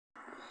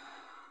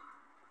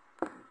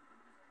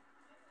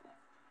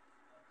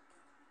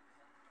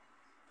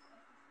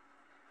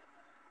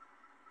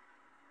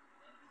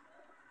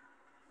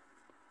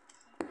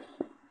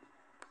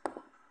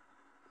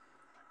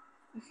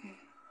Okay.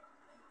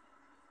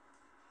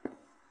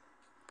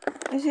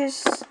 I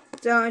just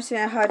don't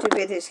understand how to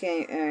play this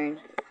game, Aaron.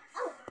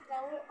 Oh,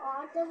 that was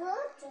all the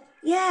words.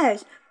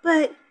 Yes,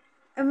 but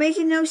it makes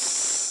no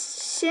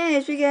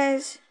sense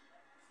because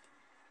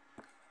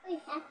We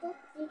have to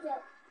do the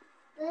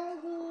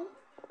birdie.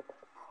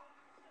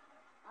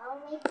 I'll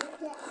make it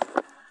that.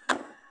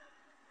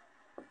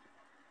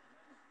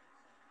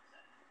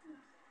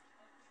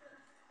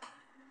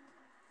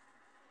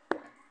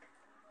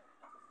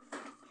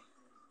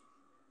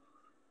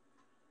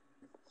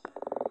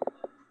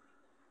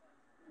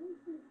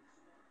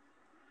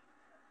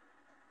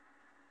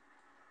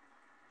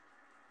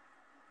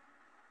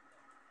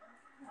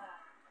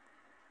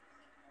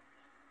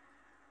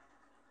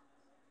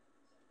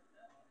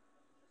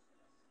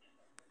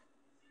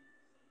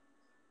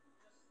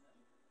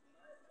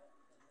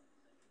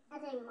 I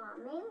think,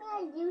 Mom,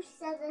 maybe you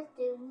said it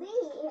to me,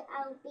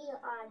 I'll be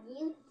on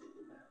YouTube.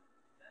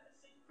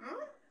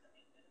 Huh?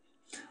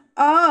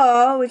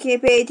 oh, we can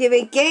play a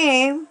different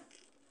game.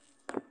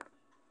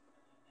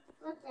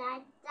 What did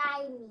I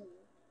mean?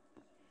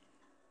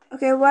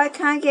 Okay, what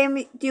kind of game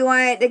do you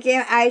want? The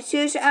game I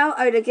choose out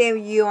or the game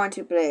you want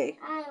to play?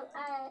 I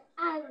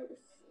will see.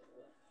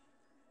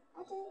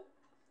 Okay.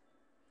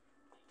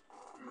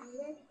 I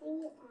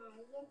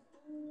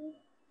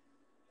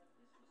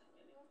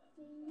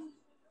see.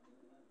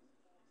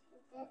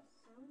 That's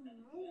so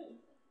nice.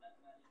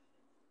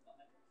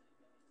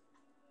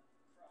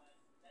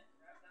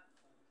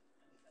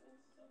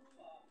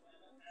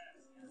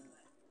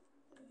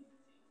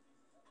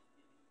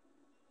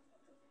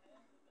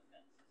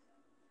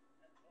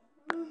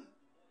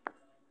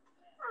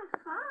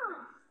 Aha.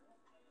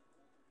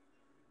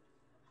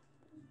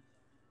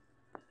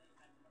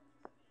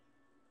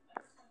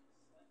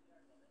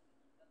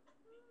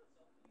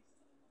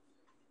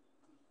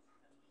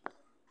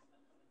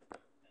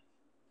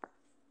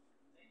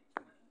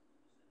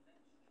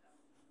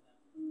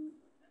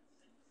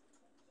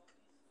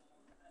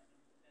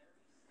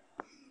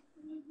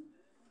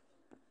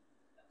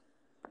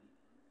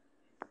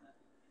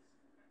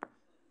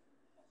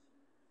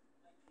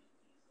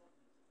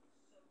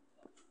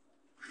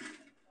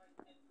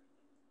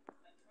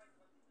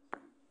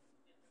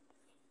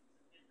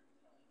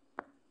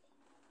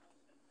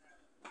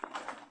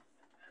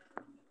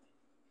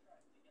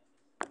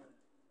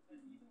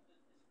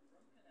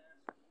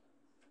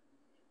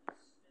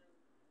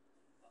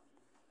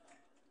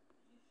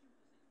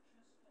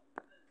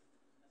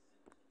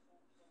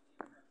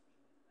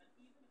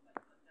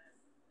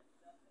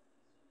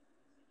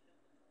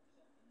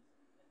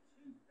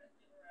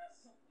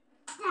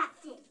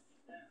 That's it.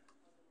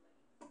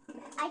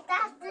 I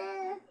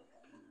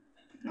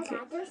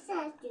got the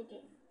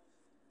Saturday.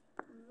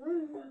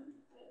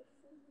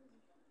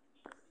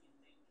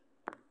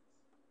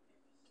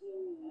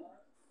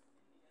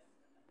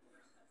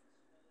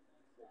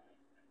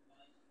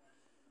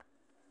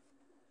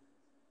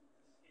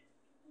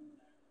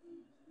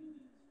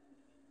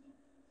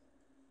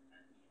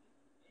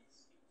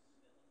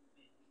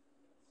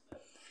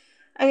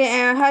 Okay,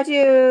 Aaron, how do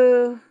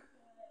you...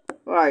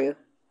 Where are you?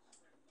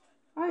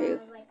 Where are you?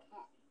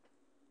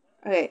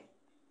 Okay.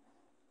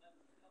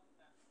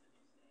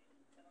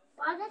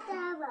 For the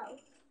devil.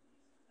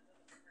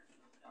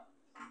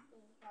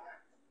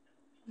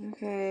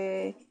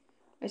 Okay.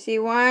 I see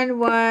 1,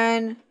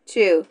 1,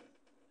 2.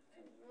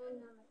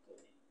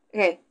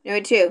 Okay,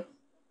 number 2.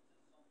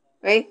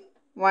 Ready?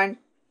 1,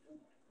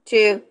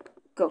 2,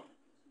 go.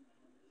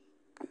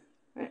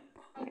 Like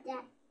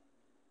that.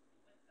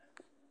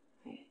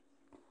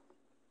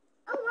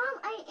 Oh, Mom,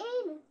 I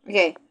ate.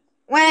 Okay.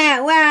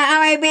 Wow, wow, oh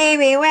my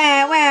baby,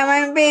 wow, wow,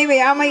 my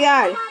baby, oh my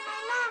god.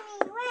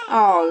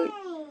 Oh.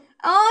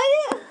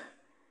 Oh, yeah.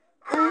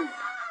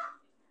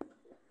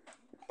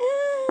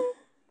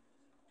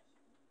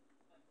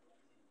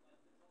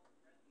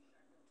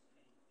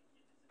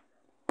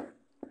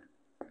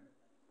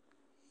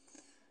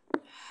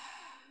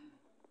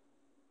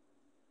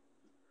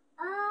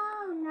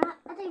 Oh, not.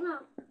 I think, Mom.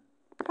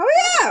 Hurry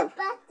up!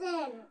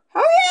 Button.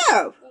 Hurry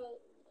up!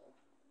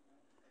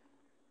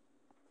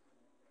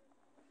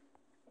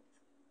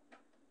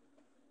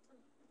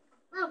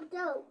 Mom,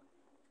 go.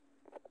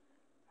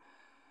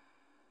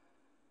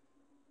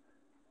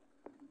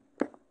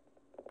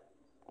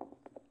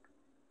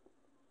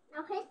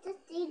 Now hit the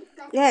seed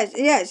button. Yes,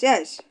 yes,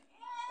 yes.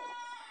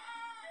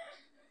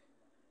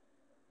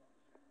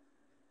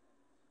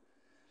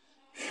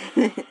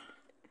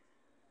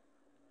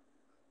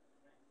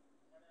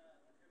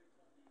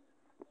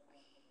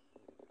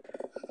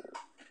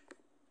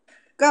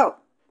 Go.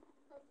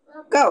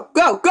 Go,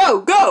 go,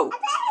 go, go!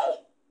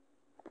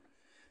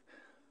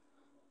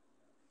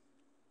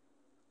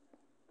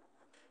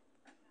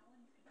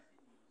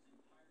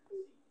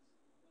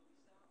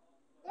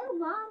 No,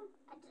 Mom.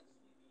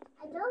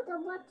 I don't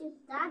know what to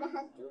start. I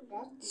have to do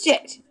that.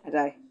 Shit! I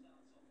die.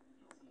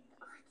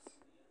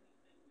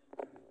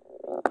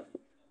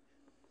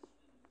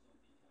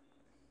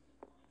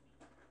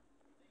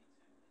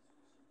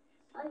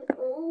 I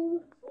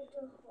owe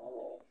the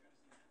hole.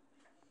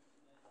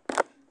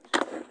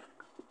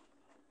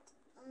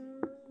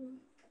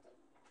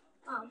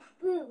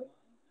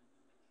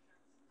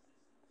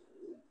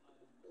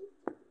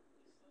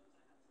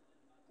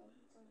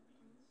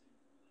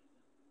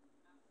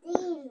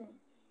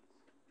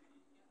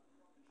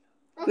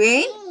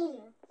 Green?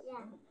 Yeah.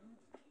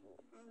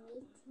 I'm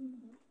 18.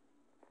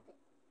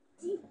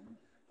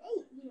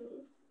 Thank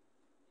you.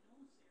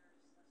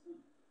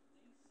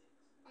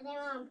 And then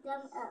Mom,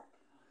 thumb up.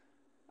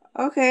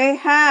 Okay,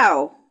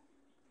 how?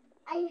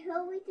 I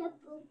hold with the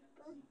blue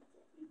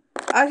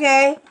button.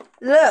 Okay,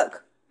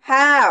 look.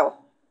 How?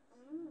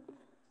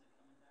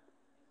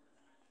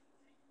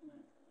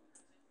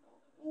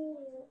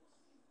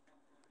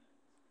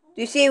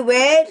 Do you see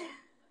red?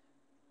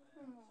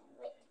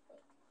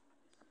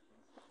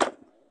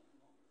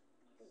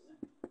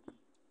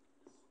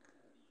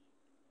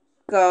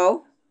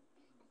 Go.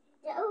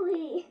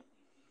 Joey,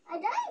 I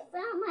don't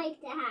found my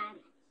dad.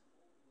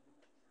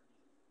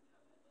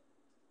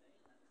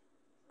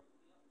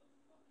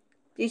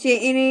 Do you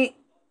see any?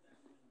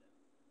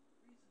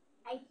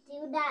 I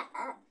do that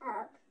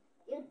up.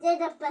 You did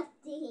a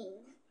thing.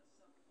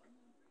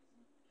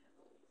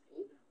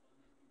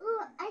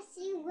 Oh, I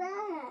see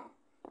red.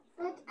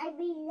 But I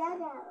mean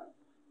yellow.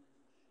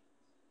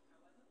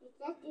 You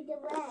just do the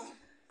red.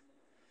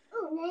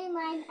 Oh, never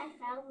mind. I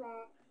found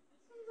red.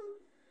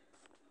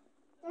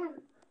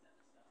 Done.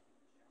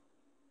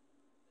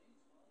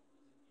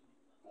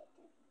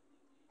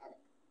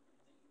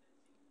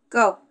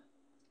 Go.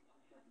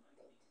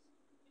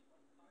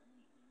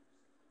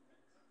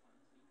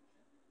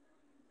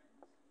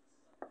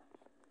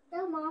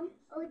 Go, Mom.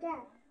 Oh, Dad.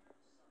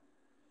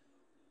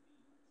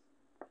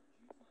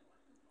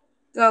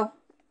 Go.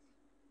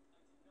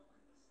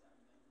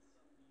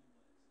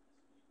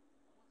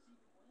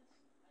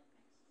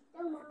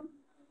 Go, Mom.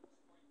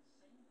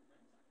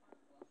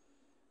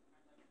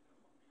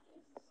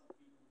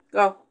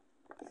 Go.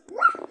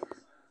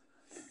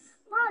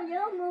 Mom, you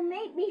almost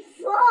made me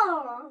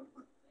fall.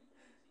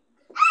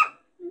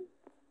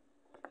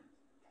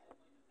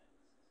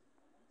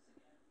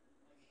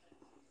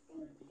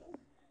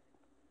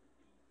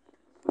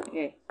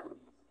 Okay.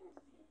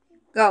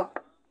 Go.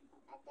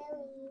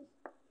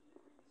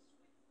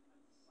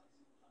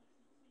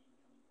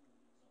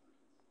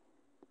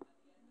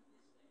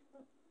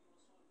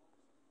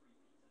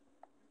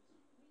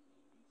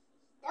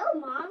 Go,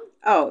 Mom.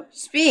 Oh,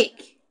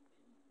 speak.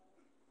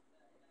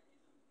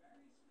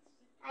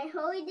 I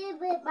hold it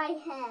with my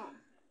hand.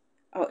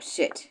 Oh,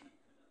 shit.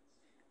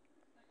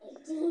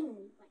 18.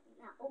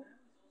 No.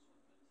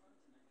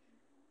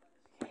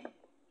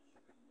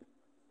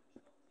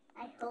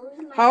 I hold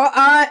my Hold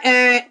on,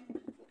 Aaron.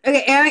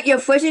 Okay, Aaron, your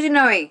voice is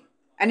annoying.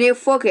 I need to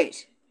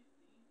focus.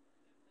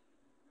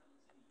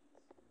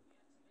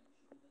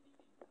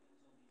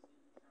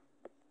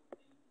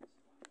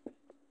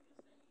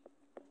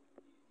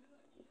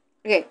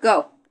 Okay,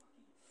 go.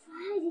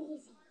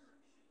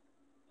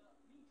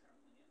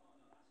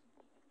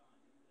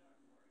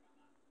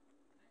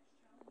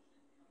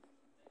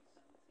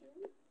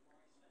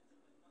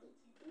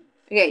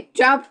 Okay,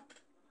 jump.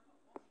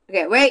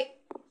 Okay, wait.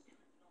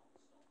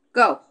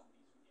 Go.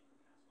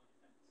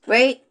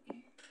 Wait.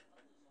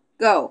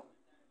 Go.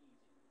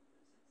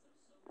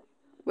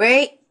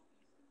 Wait.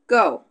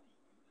 Go.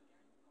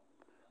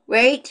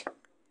 Wait.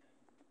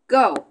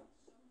 Go.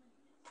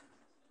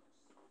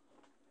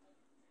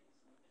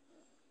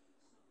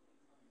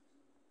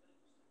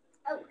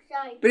 Oh,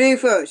 sorry. Blue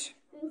first.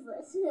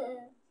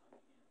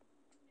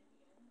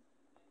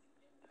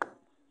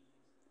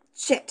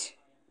 Shit.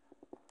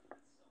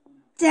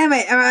 Damn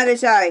it, I'm on the other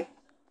side.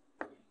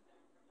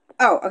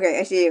 Oh, okay,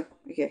 I see you.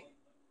 Okay.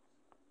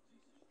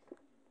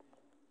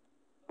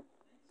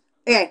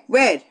 Okay,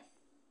 red.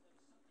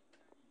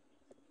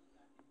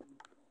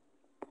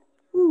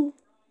 Ooh.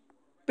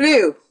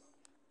 Blue.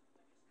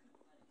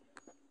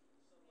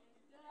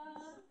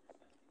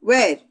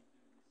 Red.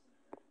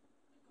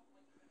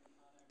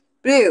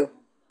 Blue.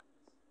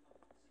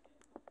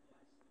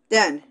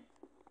 Done.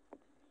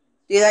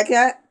 Do you like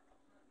that?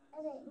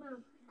 Okay,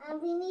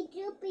 Mom. We need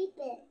two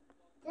people.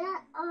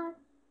 That are.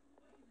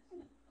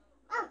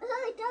 Mom,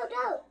 hurry,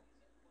 don't.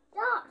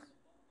 Stop.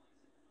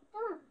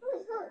 Come on,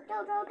 hurry,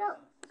 don't.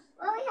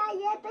 Well, we have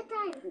yet the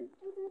time.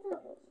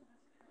 Don't.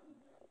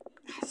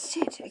 Ah,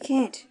 shit, I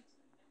can't.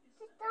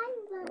 The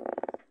time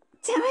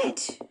Damn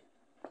it.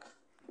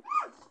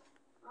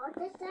 oh,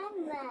 the time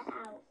ran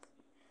out.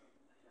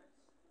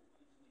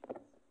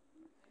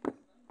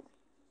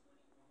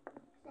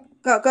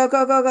 Go. I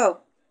got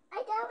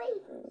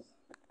it.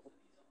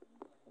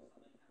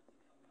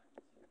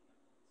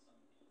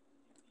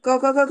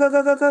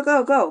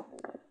 Go.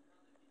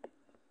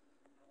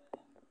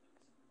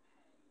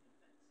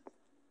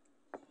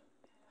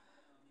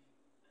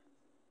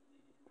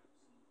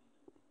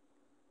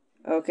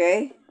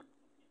 Okay.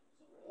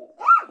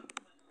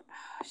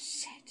 Oh,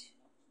 shit.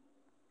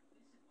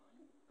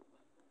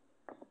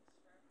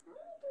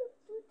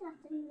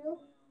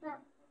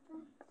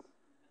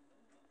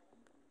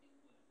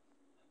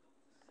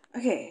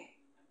 Okay.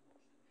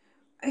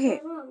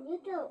 Okay. Mom, you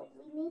don't.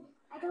 We need.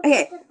 I don't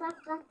Okay. put the back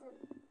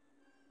button.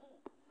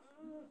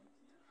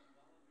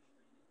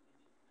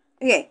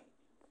 Okay.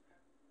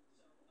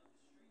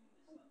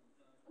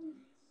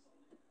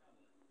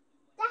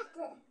 That's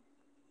it.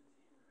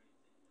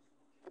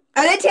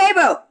 At the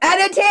table. At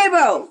the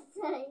table.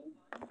 Sorry.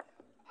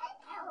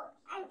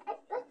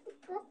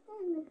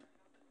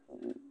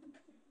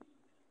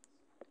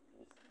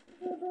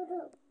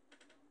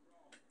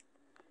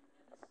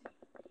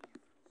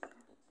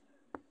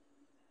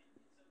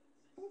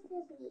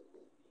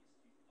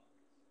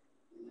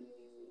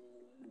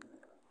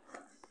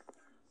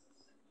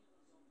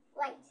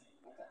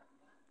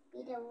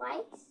 the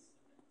white.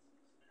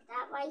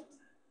 That white.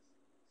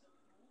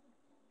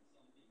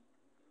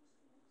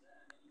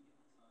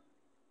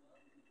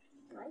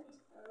 White.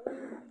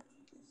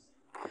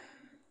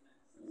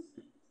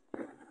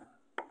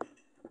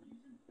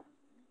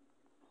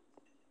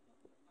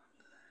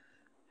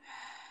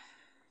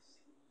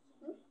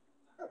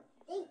 Oh,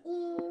 thank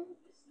you.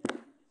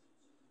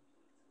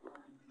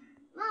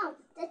 Mom,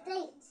 the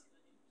date.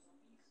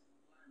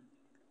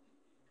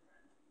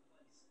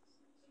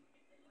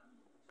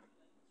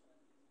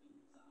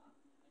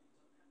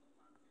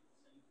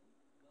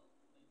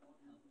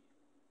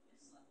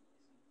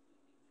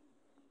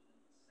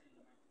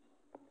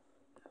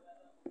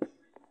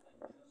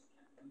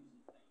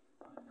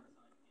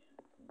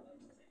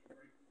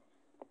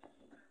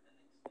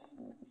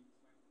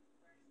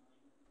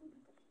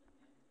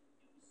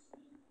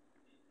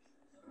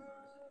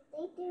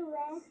 They do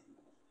red.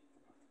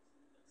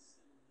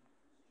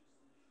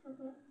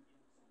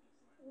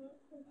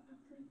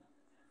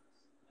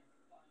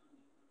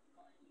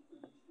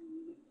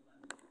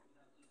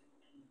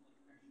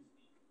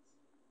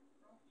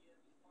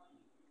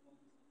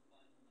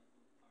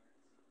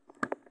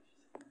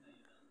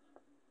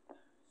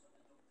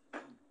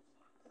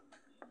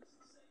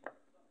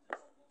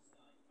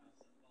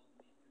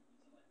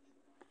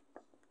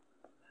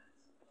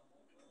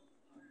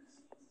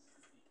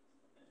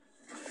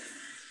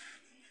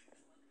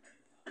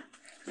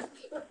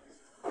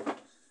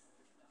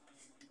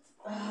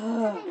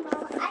 Okay,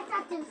 Mom, I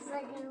got this for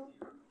you.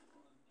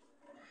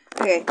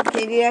 Okay, can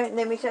you do that?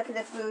 Let me check for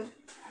the food.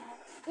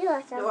 You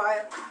want The some?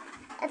 wire.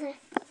 Okay.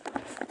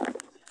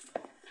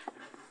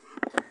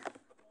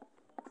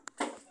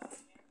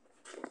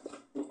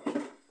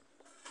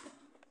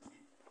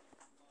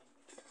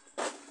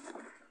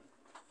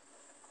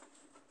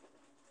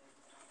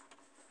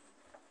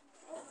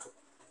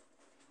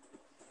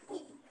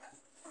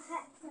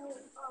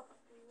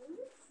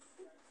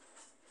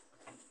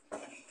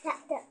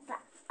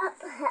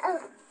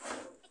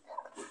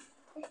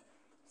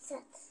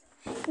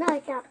 No, I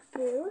got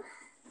blue.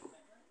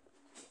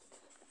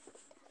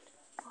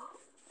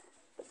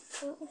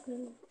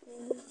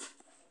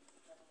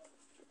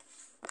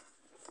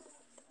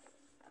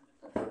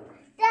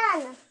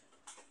 Done.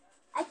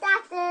 I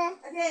got this.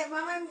 Okay,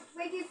 Mama,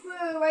 making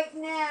food right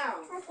now.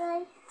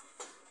 Okay.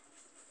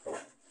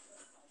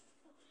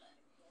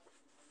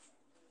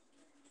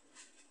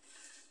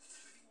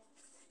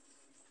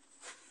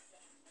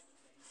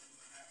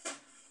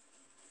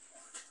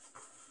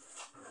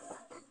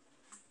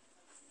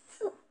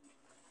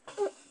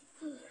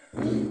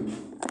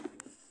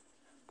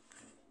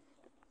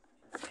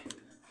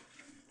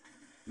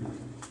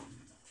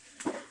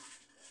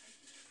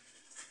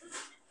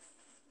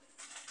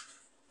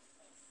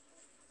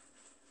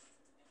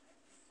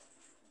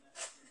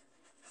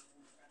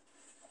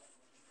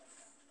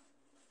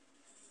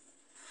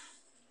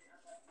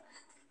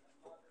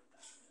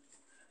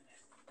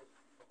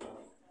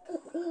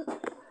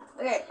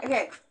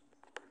 Okay.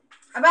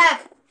 I'm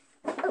back.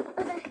 Oh,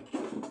 okay.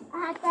 I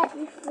had that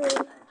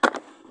before.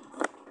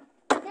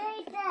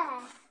 Right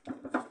there.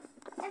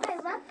 Okay,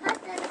 what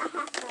button I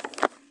have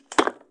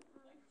that?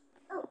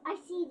 Oh, I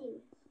see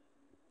you.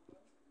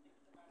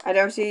 I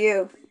don't see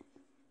you.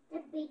 The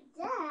big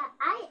there.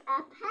 I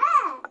up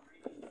here.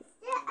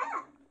 There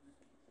up.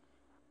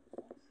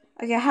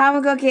 Okay, how am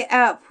I gonna get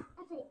up?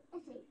 Okay.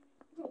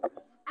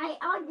 I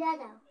on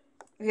yellow.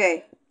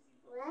 Okay.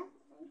 Where?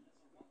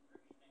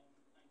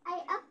 I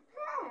up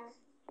here.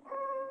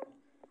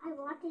 I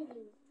wanted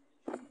you.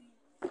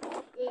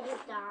 Did you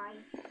die?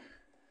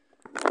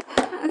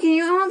 Okay,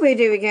 you won't be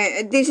doing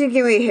it. This is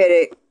giving me a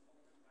headache.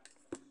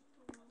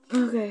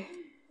 Okay.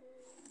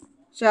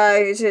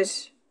 Sorry, this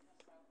is.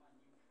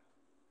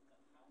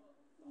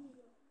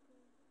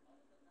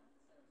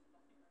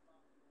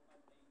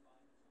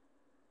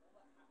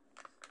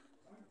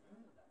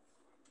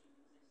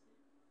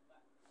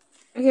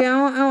 Okay,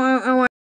 I want